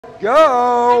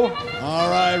go. All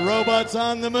right, robots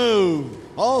on the move.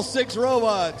 All 6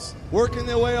 robots working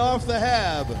their way off the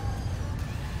hab.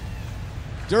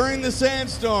 During the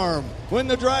sandstorm, when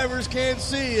the drivers can't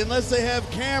see unless they have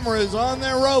cameras on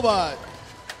their robot,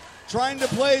 trying to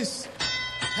place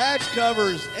hatch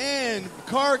covers and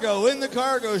cargo in the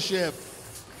cargo ship.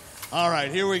 All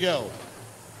right, here we go.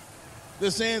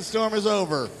 The sandstorm is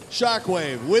over.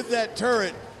 Shockwave, with that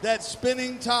turret, that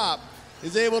spinning top,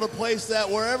 is able to place that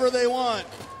wherever they want,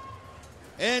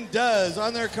 and does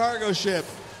on their cargo ship.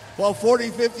 While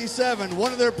 4057,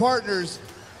 one of their partners,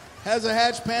 has a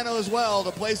hatch panel as well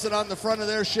to place it on the front of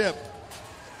their ship.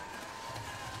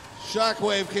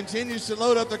 Shockwave continues to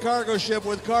load up the cargo ship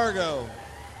with cargo.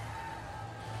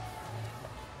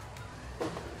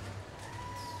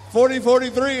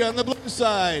 4043 on the blue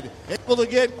side, able to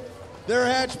get their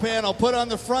hatch panel put on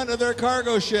the front of their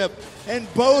cargo ship,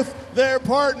 and both their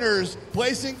partners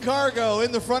placing cargo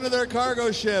in the front of their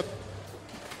cargo ship.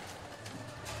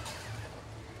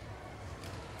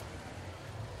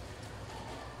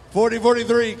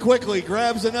 .4043 quickly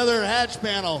grabs another hatch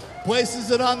panel,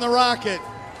 places it on the rocket.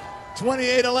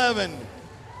 2811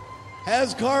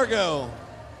 has cargo.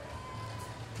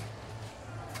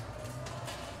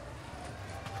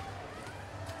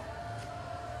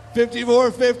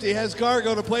 .5450 has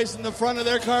cargo to place in the front of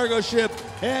their cargo ship,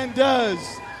 and does.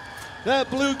 That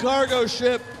blue cargo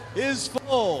ship is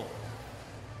full.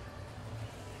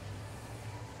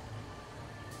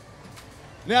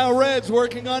 Now Red's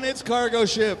working on its cargo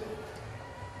ship.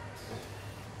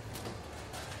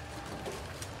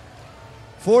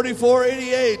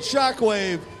 .4488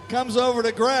 Shockwave comes over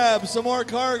to grab some more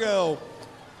cargo.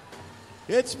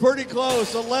 It's pretty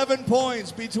close, 11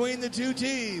 points between the two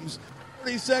teams.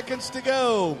 30 seconds to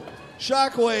go.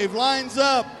 Shockwave lines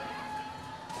up,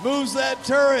 moves that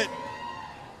turret,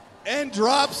 and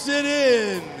drops it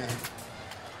in.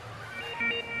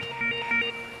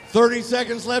 30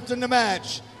 seconds left in the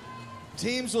match.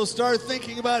 Teams will start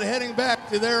thinking about heading back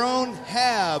to their own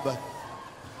hab.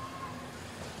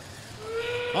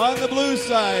 On the blue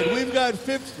side, we got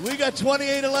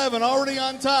 2811 already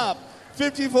on top.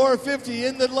 5450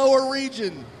 in the lower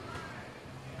region.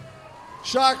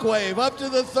 Shockwave up to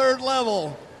the 3rd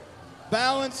level.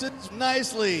 Balances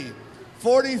nicely.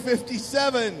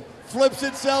 4057 flips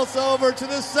itself over to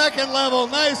the 2nd level.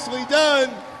 Nicely done.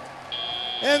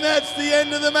 And that's the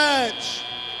end of the match.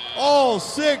 All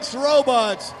 6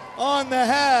 robots on the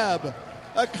hab.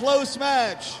 A close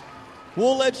match.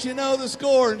 We'll let you know the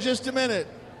score in just a minute.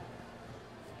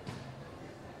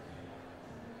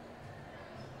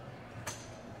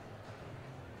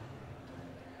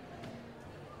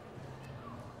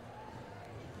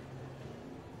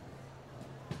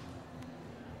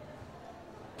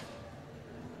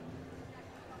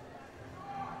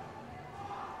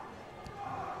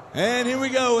 And here we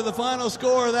go with the final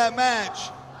score of that match.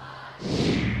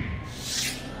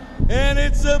 And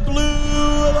it's the Blue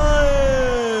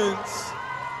Alliance.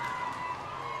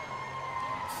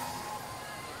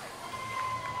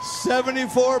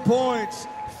 74 points,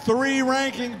 3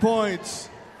 ranking points.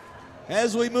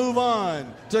 As we move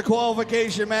on to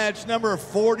qualification match number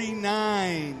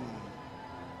 49.